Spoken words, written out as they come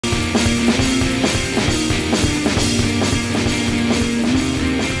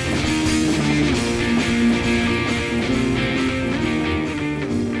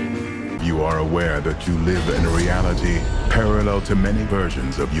that you live in a reality parallel to many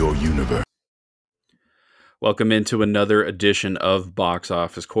versions of your universe. Welcome into another edition of Box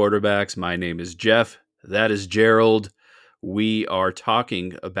Office Quarterbacks. My name is Jeff. That is Gerald. We are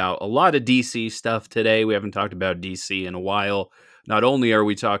talking about a lot of DC stuff today. We haven't talked about DC in a while. Not only are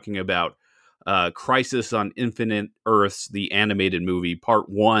we talking about Crisis on Infinite Earths, the animated movie, part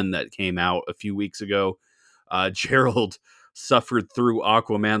 1 that came out a few weeks ago. Gerald suffered through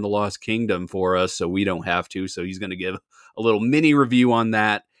Aquaman The Lost Kingdom for us, so we don't have to. So he's going to give a little mini review on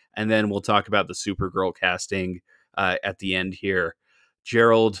that. And then we'll talk about the Supergirl casting at the end here.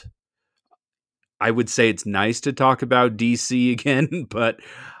 Gerald, I would say it's nice to talk about DC again, but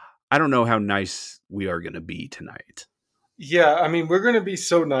I don't know how nice we are going to be tonight. Yeah, I mean, we're going to be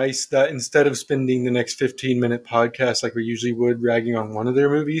so nice that instead of spending the next 15-minute podcast like we usually would ragging on one of their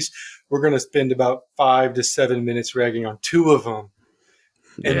movies, we're going to spend about 5 to 7 minutes ragging on 2 of them.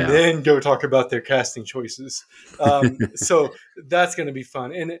 And then go talk about their casting choices. So that's going to be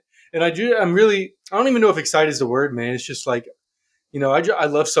fun. And I don't even know if excited is the word, man. It's just like, I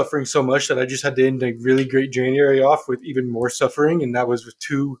love suffering so much that I just had to end a really great January off with even more suffering. And that was with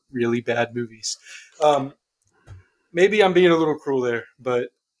 2 really bad movies. Maybe I'm being a little cruel there, but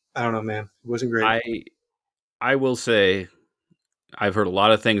I don't know, man. It wasn't great. I will say I've heard a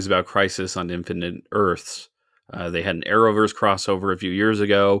lot of things about Crisis on Infinite Earths. They had an Arrowverse crossover a few years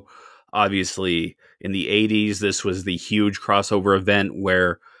ago. Obviously, in the 80s, this was the huge crossover event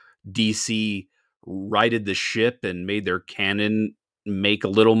where DC righted the ship and made their canon make a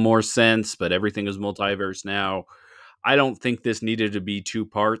little more sense, but everything is multiverse now. I don't think this needed to be 2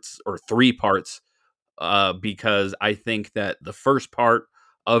 parts or 3 parts because I think that the first part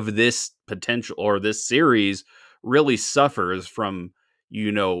of this potential or this series really suffers from,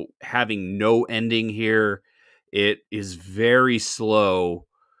 having no ending here. It is very slow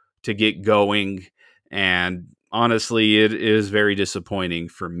to get going, and honestly, it is very disappointing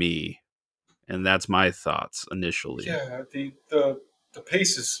for me. And that's my thoughts initially. Yeah, the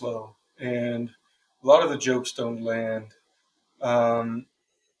pace is slow, and a lot of the jokes don't land.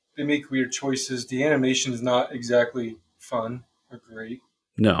 They make weird choices. The animation is not exactly fun or great.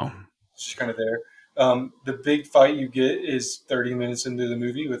 No. It's just kind of there. The big fight you get is 30 minutes into the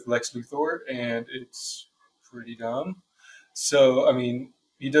movie with Lex Luthor, and it's pretty dumb. So, I mean,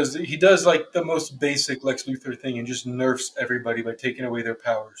 he does like the most basic Lex Luthor thing and just nerfs everybody by taking away their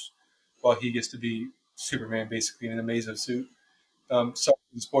powers, while he gets to be Superman basically in an Amazo suit. Sorry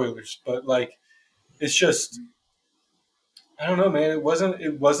for the spoilers, but like, it's just, I don't know, man. It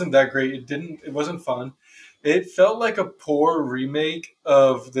wasn't that great. It wasn't fun. It felt like a poor remake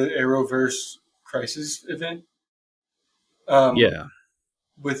of the Arrowverse Crisis event. Yeah.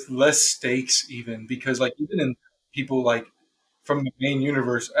 With less stakes even, because like even in people like from the main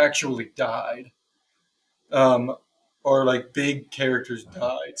universe actually died. Or like big characters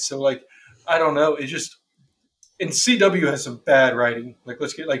died. So like, I don't know. It just, and CW has some bad writing. Like,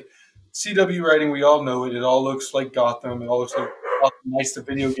 let's get like CW writing. We all know it. It all looks like Gotham. It all looks like Gotham Knights. The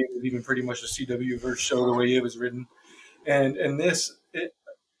video game was even pretty much a CW verse show the way it was written. And this,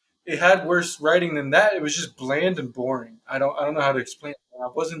 it had worse writing than that. It was just bland and boring. I don't know how to explain it. I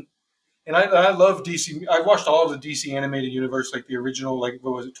wasn't, and I love DC. I watched all of the DC animated universe, like the original, like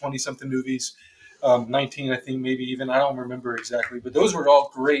what was it, 20-something movies, 19, I think, maybe even. I don't remember exactly, but those were all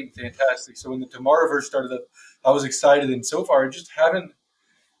great and fantastic. So when the Tomorrowverse started up, I was excited, and so far I just haven't.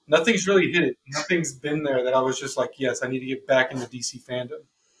 Nothing's really hit it. Nothing's been there that I was just like, yes, I need to get back into DC fandom.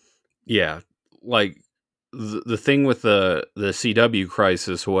 Yeah, like the thing with the CW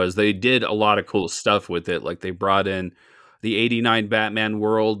Crisis was they did a lot of cool stuff with it. Like they brought in the 89 Batman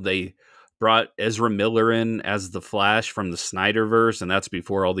world. They brought Ezra Miller in as the Flash from the Snyderverse, and that's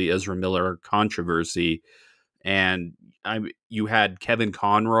before all the Ezra Miller controversy. And you had Kevin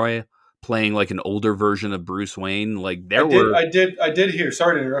Conroy playing like an older version of Bruce Wayne. Like I did hear.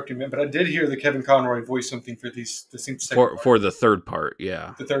 Sorry to interrupt you, man, but I did hear that Kevin Conroy voiced something for for the third part.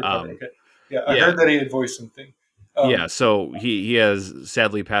 Yeah, the third part. Okay, yeah, I heard that he had voiced something. Yeah, so he has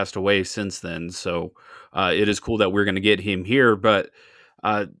sadly passed away since then. So it is cool that we're going to get him here, but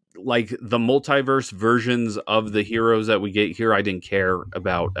like the multiverse versions of the heroes that we get here, I didn't care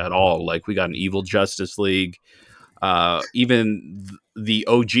about at all. Like we got an evil Justice League, even the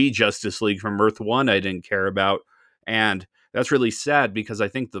OG Justice League from Earth 1, I didn't care about. And that's really sad because I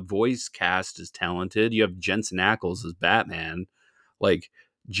think the voice cast is talented. You have Jensen Ackles as Batman. Like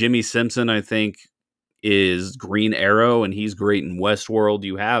Jimmy Simpson, I think, is Green Arrow, and he's great in Westworld.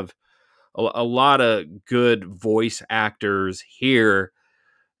 You have a lot of good voice actors here.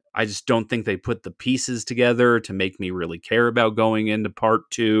 I just don't think they put the pieces together to make me really care about going into part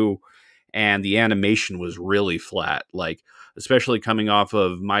 2. and the animation was really flat. Like, especially coming off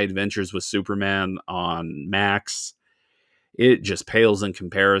of My Adventures with Superman on Max, it just pales in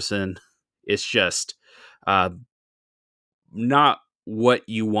comparison. It's just not what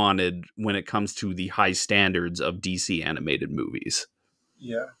you wanted when it comes to the high standards of DC animated movies.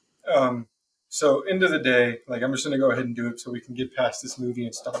 Yeah. So end of the day, like I'm just going to go ahead and do it so we can get past this movie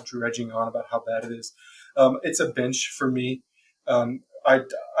and stop dredging on about how bad it is. It's a bench for me. I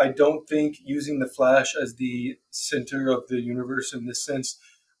don't think using the Flash as the center of the universe in this sense,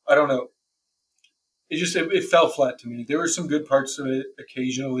 I don't know. It fell flat to me. There were some good parts of it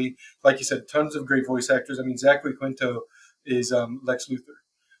occasionally. Like you said, tons of great voice actors. I mean, Zachary Quinto is Lex Luthor.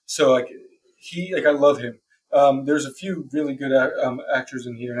 So I love him. There's a few really good actors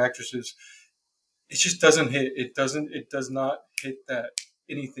in here and actresses. It just doesn't hit. It does not hit that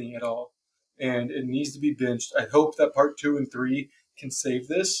anything at all. And it needs to be binged. I hope that part 2 and 3 can save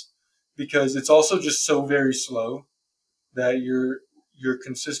this, because it's also just so very slow that you're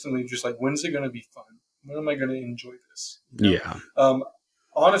consistently just like, when's it going to be fun? When am I going to enjoy this? You know? Yeah.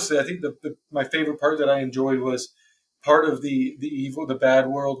 Honestly, I think my favorite part that I enjoyed was part of the bad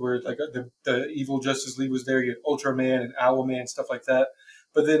world, where like the evil Justice League was there. You had Ultraman and Owlman, stuff like that.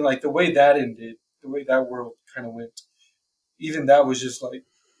 But then like the way that ended, the way that world kind of went, even that was just like,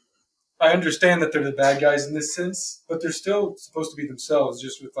 I understand that they're the bad guys in this sense, but they're still supposed to be themselves,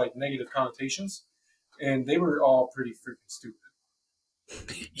 just with like negative connotations. And they were all pretty freaking stupid.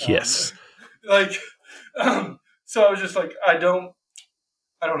 Yes. So I was just like, I don't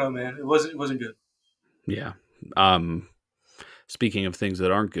know, man. It wasn't good. Yeah. Speaking of things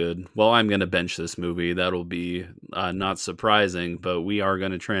that aren't good, well, I'm going to bench this movie. That'll be not surprising, but we are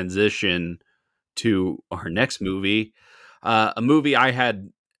going to transition to our next movie, a movie I had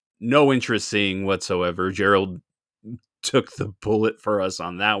no interest seeing whatsoever. Gerald took the bullet for us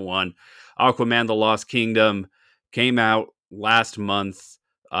on that one. Aquaman The Lost Kingdom came out last month.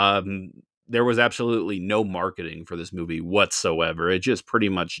 There was absolutely no marketing for this movie whatsoever. It just pretty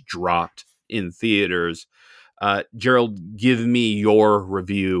much dropped in theaters. Gerald, give me your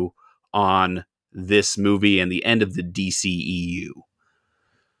review on this movie and the end of the DCEU.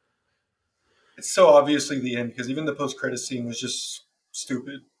 It's so obviously the end, because even the post-credit scene was just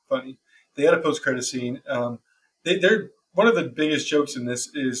stupid funny. They had a post-credit scene. They're one of the biggest jokes in this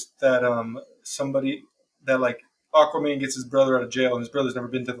is that somebody that like Aquaman gets his brother out of jail, and his brother's never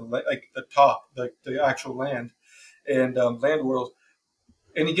been to the top, like the actual land and land world,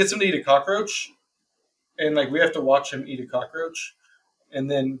 and he gets him to eat a cockroach, and like we have to watch him eat a cockroach,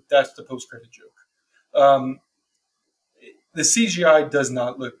 and then that's the post-credit joke. The CGI does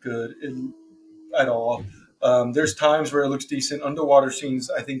not look good at all. There's times where it looks decent. Underwater scenes,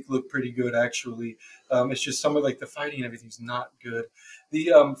 I think, look pretty good, actually. It's just some of like the fighting and everything's not good.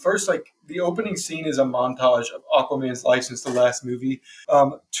 The first, like the opening scene is a montage of Aquaman's life since the last movie,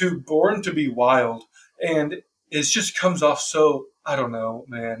 to Born to Be Wild, and it just comes off so, I don't know,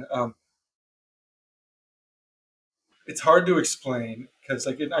 man. It's hard to explain, because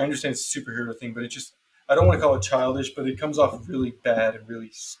like I understand it's a superhero thing, but it just, I don't want to call it childish, but it comes off really bad and really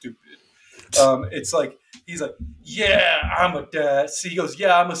stupid. It's like, he's like, yeah, I'm a dad. See, he goes,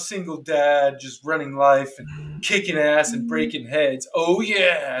 yeah, I'm a single dad, just running life and kicking ass and breaking heads. Oh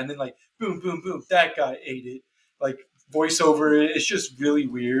yeah. And then like, boom, boom, boom. That guy ate it. Like voiceover. It's just really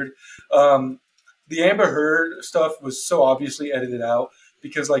weird. The Amber Heard stuff was so obviously edited out,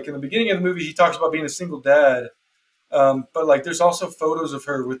 because like in the beginning of the movie, he talks about being a single dad. But like, there's also photos of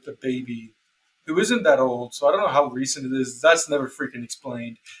her with the baby, who isn't that old, so I don't know how recent it is. That's never freaking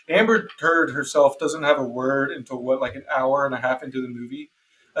explained. Amber Heard herself doesn't have a word until like an hour and a half into the movie.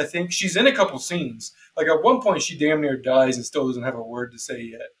 I think she's in a couple scenes. Like at one point, she damn near dies and still doesn't have a word to say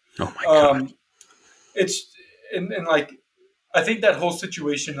yet. Oh my god! It's and like, I think that whole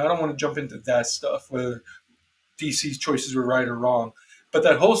situation. I don't want to jump into that stuff, whether DC's choices were right or wrong, but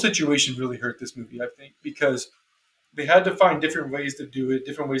that whole situation really hurt this movie, I think, because they had to find different ways to do it,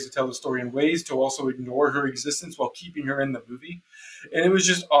 different ways to tell the story, and ways to also ignore her existence while keeping her in the movie. And it was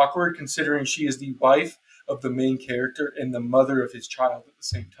just awkward, considering she is the wife of the main character and the mother of his child at the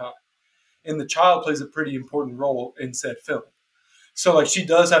same time. And the child plays a pretty important role in said film. So like, she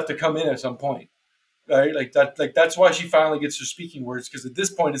does have to come in at some point, right? Like that's why she finally gets her speaking words, because at this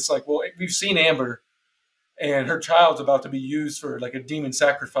point it's like, well, we've seen Amber and her child's about to be used for like a demon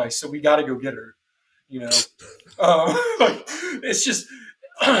sacrifice, so we got to go get her. You know, like, it's just,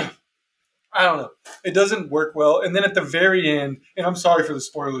 I don't know. It doesn't work well. And then at the very end, and I'm sorry for the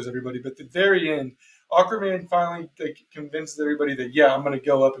spoilers, everybody, but at the very end, Aquaman finally like convinces everybody that, yeah, I'm going to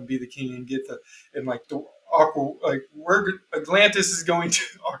go up and be the king and get the Atlantis is going to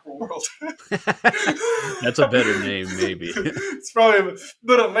Aqua World. That's a better name, maybe. It's probably,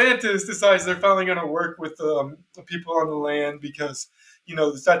 but Atlantis decides they're finally going to work with the people on the land because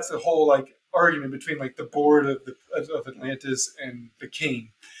that's the whole like argument between like the board of Atlantis and the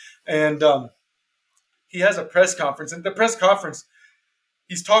king, and he has a press conference, and the press conference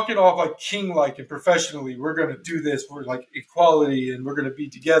he's talking all like king-like and professionally. We're going to do this. We're like equality, and we're going to be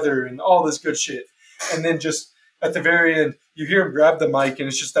together, and all this good shit. And then just at the very end, you hear him grab the mic, and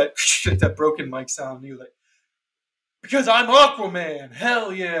it's just that that broken mic sound. And you're like, "Because I'm Aquaman,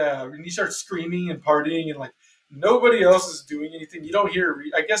 hell yeah!" And he starts screaming and partying, and like nobody else is doing anything. You don't hear.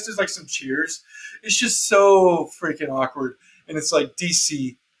 I guess there's like some cheers. It's just so freaking awkward, and it's like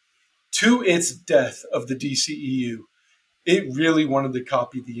DC to its death of the DCEU. It really wanted to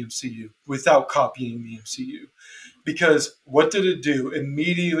copy the MCU without copying the MCU. Because what did it do?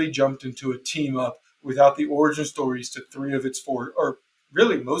 Immediately jumped into a team up without the origin stories to 3 of its 4, or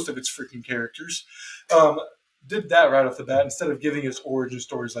really most of its freaking characters. Did that right off the bat instead of giving us origin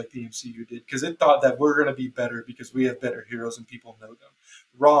stories like the MCU did. Because it thought that we're going to be better because we have better heroes and people know them.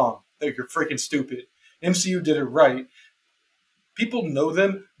 Wrong. You're freaking stupid. MCU did it right. People know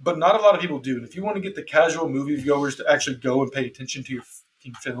them, but not a lot of people do. And if you want to get the casual moviegoers to actually go and pay attention to your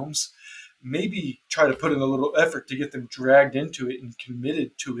fucking films, maybe try to put in a little effort to get them dragged into it and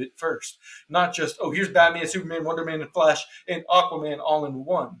committed to it first. Not just, oh, here's Batman, Superman, Wonder Man, and Flash, and Aquaman all in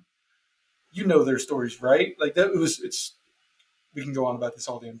one. You know their stories, right? Like that we can go on about this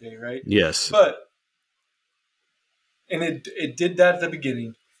all damn day, right? Yes. And it did that at the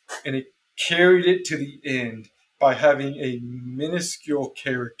beginning, and it carried it to the end by having a minuscule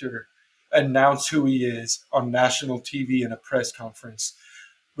character announce who he is on national TV in a press conference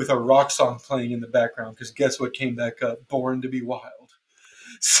with a rock song playing in the background. Because guess what came back up? Born to be Wild.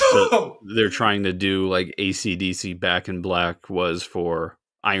 So they're trying to do like AC/DC Back in Black was for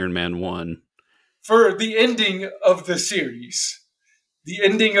Iron Man 1. For the ending of the series, the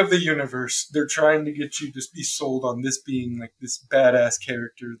ending of the universe, they're trying to get you to be sold on this being like this badass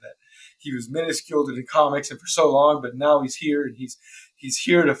character that he was minuscule in the comics and for so long, but now he's here and he's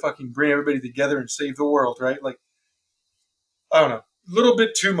here to fucking bring everybody together and save the world, right? Like, I don't know, a little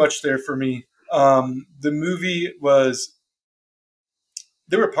bit too much there for me. The movie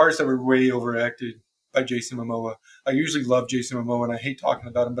there were parts that were way overacted by Jason Momoa. I usually love Jason Momoa and I hate talking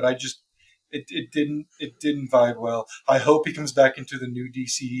about him, but it didn't vibe well. I hope he comes back into the new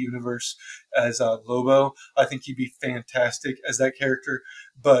DC universe as Lobo. I think he'd be fantastic as that character,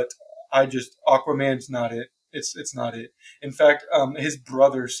 but Aquaman's not it. It's not it. In fact, his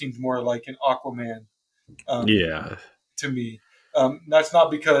brother seemed more like an Aquaman. To me, that's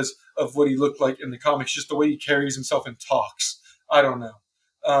not because of what he looked like in the comics, just the way he carries himself and talks. I don't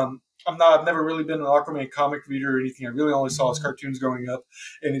know. I've never really been an Aquaman comic reader or anything. I really only saw his cartoons growing up,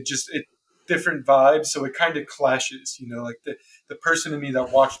 and it different vibes, so it kind of clashes. Like the person in me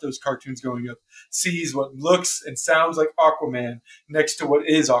that watched those cartoons growing up sees what looks and sounds like Aquaman next to what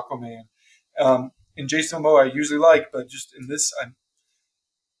is Aquaman. And Jason Momoa I usually like, but just in this,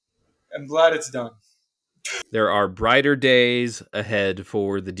 I'm glad it's done. There are brighter days ahead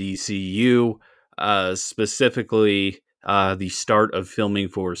for the DCU, specifically the start of filming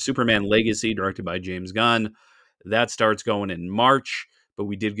for Superman Legacy, directed by James Gunn. That starts going in March, but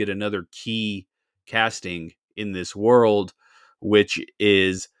we did get another key casting in this world, which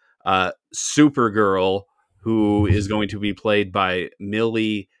is Supergirl, who is going to be played by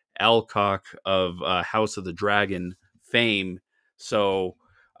Millie Alcock of House of the Dragon fame. So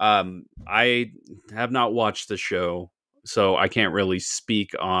I have not watched the show, so I can't really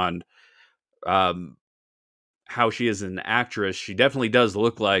speak on how she is an actress. She definitely does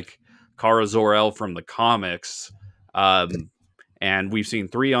look like Kara Zor-El from the comics. And we've seen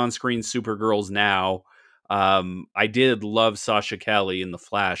 3 on-screen Supergirls now. I did love Sasha Calle in The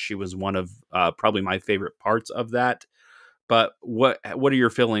Flash. She was one of probably my favorite parts of that. But what are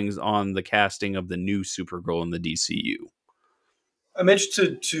your feelings on the casting of the new Supergirl in the DCU? I'm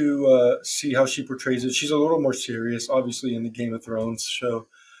interested to see how she portrays it. She's a little more serious, obviously, in the Game of Thrones show.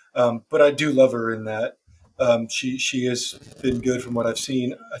 But I do love her in that. She has been good from what I've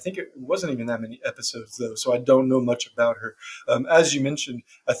seen. I think it wasn't even that many episodes, though, so I don't know much about her. As you mentioned,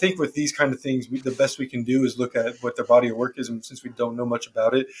 I think with these kind of things, the best we can do is look at what their body of work is, and since we don't know much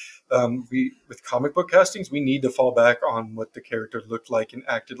about it, with comic book castings, we need to fall back on what the character looked like and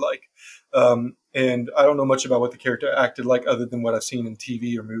acted like. And I don't know much about what the character acted like other than what I've seen in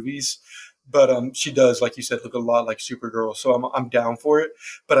TV or movies. But she does, like you said, look a lot like Supergirl. So I'm down for it.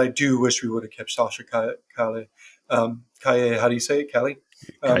 But I do wish we would have kept Sasha Calle. Calle, how do you say it? Calle?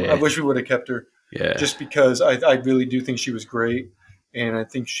 I wish we would have kept her. Yeah. just because I really do think she was great, and I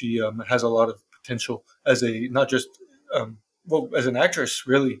think she has a lot of potential as a not just as an actress,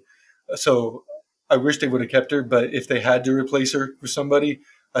 really. So I wish they would have kept her, but if they had to replace her with somebody,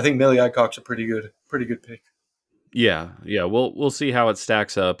 I think Millie Icock's a pretty good pick. Yeah, yeah. We'll see how it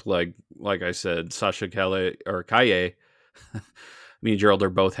stacks up. Like I said, Sasha Kelly or Kaye. Me and Gerald are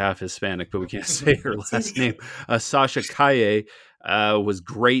both half Hispanic, but we can't say her last name. Sasha Kaye was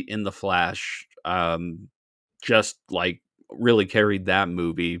great in The Flash. Just like really carried that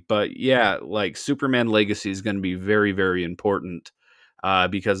movie. But yeah, like Superman Legacy is going to be very, very important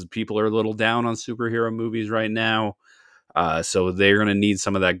because people are a little down on superhero movies right now. So they're going to need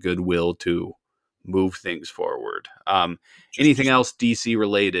some of that goodwill to move things forward. Anything Just else DC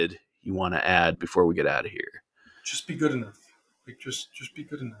related you want to add before we get out of here? just be good enough. Like just be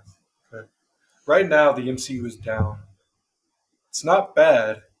good enough. Okay. Right now the MCU is down. It's not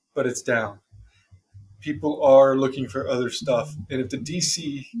bad, but it's down. People are looking for other stuff, and if the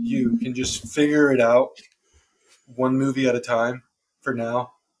DCU can just figure it out one movie at a time for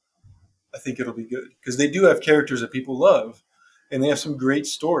now, I think it'll be good because they do have characters that people love, and they have some great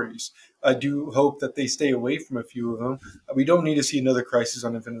stories. I do hope that they stay away from a few of them. We don't need to see another Crisis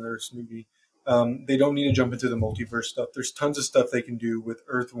on Infinite Earths movie. They don't need to jump into the multiverse stuff. There's tons of stuff they can do with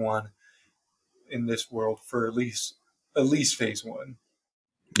Earth One in this world for at least phase one.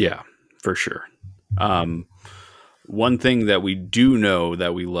 Yeah, for sure. One thing that we do know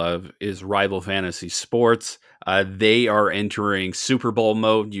that we love is Rival Fantasy Sports. They are entering Super Bowl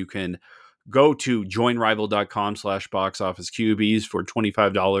mode. You can go to joinrival.com/boxofficeqbs for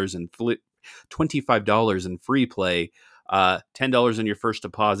 $25 and $25 in free play, $10 in your first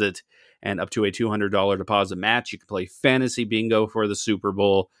deposit, and up to a $200 deposit match. You can play fantasy bingo for the Super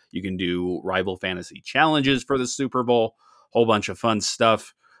Bowl. You can do rival fantasy challenges for the Super Bowl. Whole bunch of fun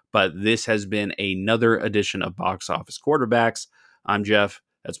stuff. But this has been another edition of Box Office Quarterbacks. I'm Jeff.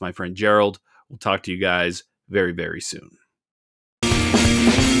 That's my friend Gerald. We'll talk to you guys very, very soon.